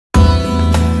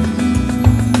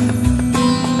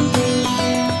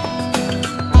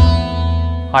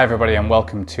Hi everybody and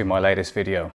welcome to my latest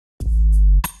video.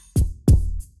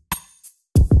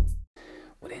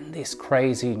 Within this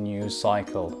crazy news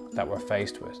cycle that we're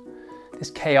faced with, this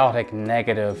chaotic,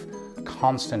 negative,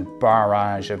 constant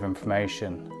barrage of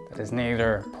information that is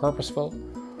neither purposeful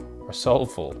or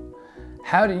soulful,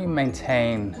 how do you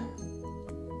maintain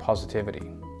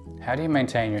positivity? How do you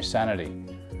maintain your sanity?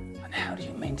 And how do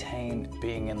you maintain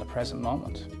being in the present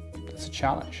moment? It's a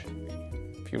challenge.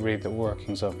 If you read the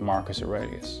workings of Marcus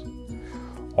Aurelius,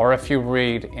 or if you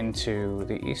read into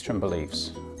the Eastern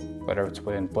beliefs, whether it's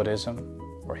within Buddhism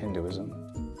or Hinduism,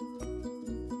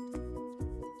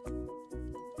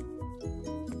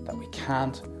 that we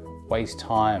can't waste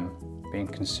time being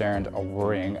concerned or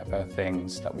worrying about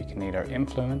things that we can neither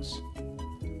influence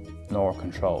nor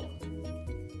control.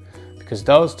 Because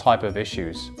those type of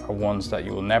issues are ones that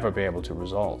you will never be able to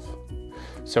resolve.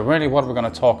 So really what we're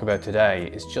going to talk about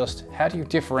today is just how do you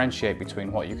differentiate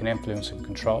between what you can influence and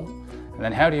control, and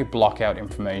then how do you block out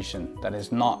information that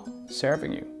is not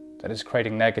serving you, that is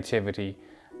creating negativity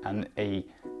and a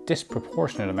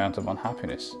disproportionate amount of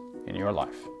unhappiness in your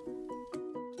life.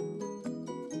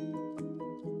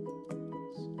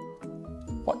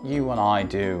 What you and I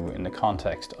do in the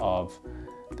context of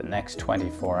the next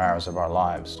 24 hours of our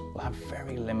lives will have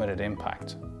very limited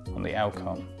impact on the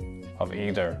outcome of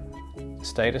either the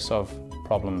status of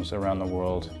problems around the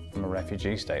world from a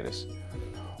refugee status,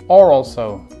 or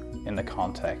also in the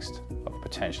context of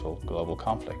potential global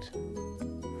conflict.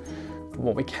 But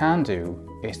what we can do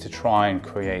is to try and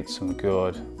create some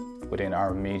good within our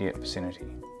immediate vicinity.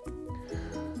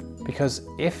 Because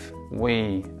if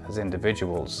we as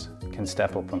individuals can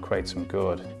step up and create some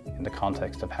good in the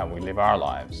context of how we live our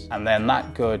lives, and then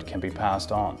that good can be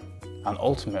passed on, and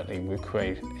ultimately we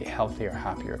create a healthier,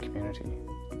 happier community.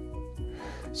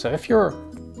 So if you're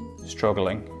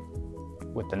struggling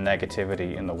with the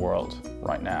negativity in the world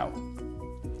right now,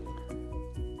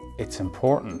 it's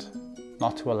important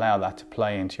not to allow that to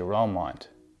play into your own mind.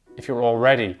 If you're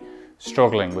already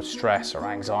struggling with stress or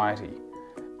anxiety,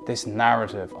 this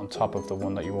narrative on top of the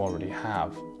one that you already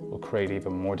have will create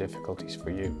even more difficulties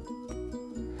for you.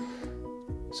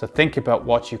 So think about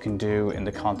what you can do in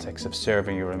the context of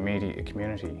serving your immediate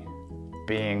community,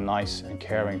 being nice and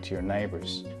caring to your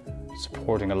neighbours,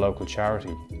 supporting a local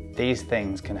charity. These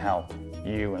things can help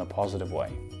you in a positive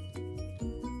way.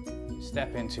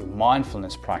 Step into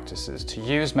mindfulness practices to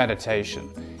use meditation.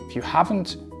 If you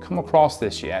haven't come across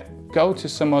this yet, go to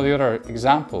some of the other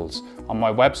examples on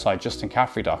my website,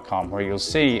 justincaffrey.com, where you'll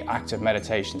see active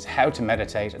meditations, how to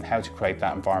meditate and how to create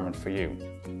that environment for you.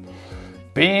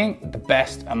 Being the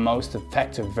best and most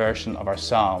effective version of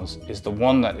ourselves is the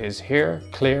one that is here,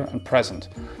 clear and present.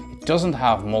 It doesn't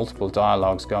have multiple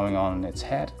dialogues going on in its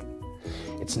head.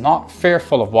 It's not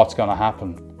fearful of what's going to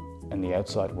happen in the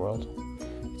outside world.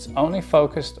 It's only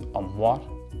focused on what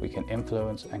we can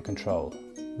influence and control,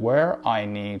 where I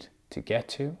need to get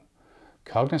to,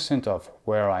 cognizant of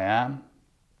where I am,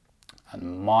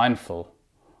 and mindful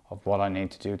of what I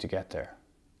need to do to get there.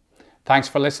 Thanks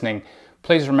for listening.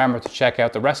 Please remember to check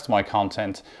out the rest of my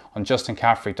content on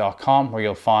justincaffrey.com, where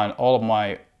you'll find all of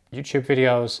my YouTube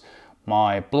videos,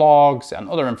 my blogs and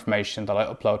other information that I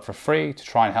upload for free to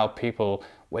try and help people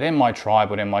within my tribe,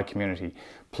 within my community.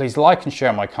 Please like and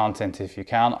share my content if you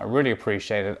can. I really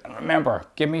appreciate it. And remember,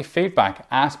 give me feedback,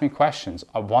 ask me questions.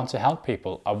 I want to help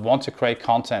people. I want to create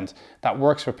content that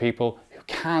works for people who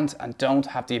can't and don't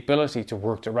have the ability to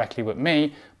work directly with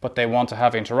me, but they want to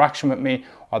have interaction with me,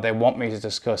 or they want me to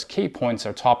discuss key points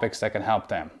or topics that can help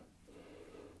them.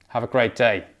 Have a great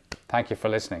day. Thank you for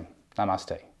listening.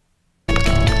 Namaste.